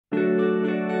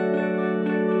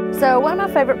So one of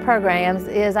my favorite programs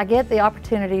is I get the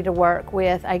opportunity to work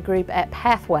with a group at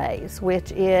Pathways,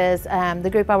 which is, the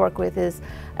group I work with is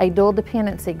a dual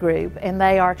dependency group, and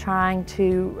they are trying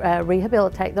to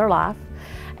rehabilitate their life.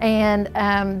 And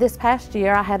this past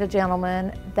year I had a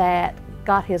gentleman that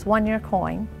got his one-year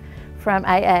coin from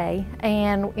AA,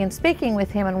 and in speaking with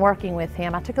him and working with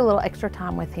him, I took a little extra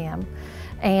time with him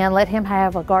and let him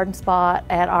have a garden spot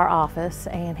at our office,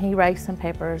 and he raised some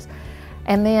peppers.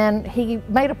 And then he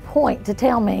made a point to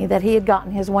tell me that he had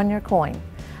gotten his one-year coin.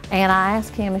 And I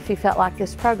asked him if he felt like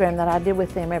this program that I did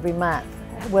with him every month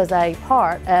was a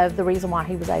part of the reason why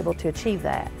he was able to achieve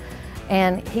that.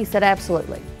 And he said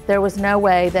absolutely. There was no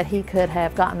way that he could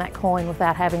have gotten that coin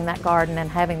without having that garden and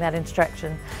having that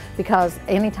instruction, because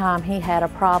anytime he had a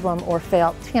problem or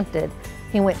felt tempted,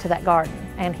 he went to that garden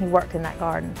and he worked in that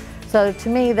garden. So to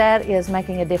me, that is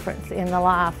making a difference in the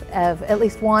life of at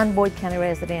least one Boyd County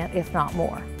resident, if not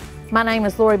more. My name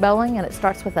is Lori Bowling, and it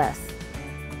starts with us.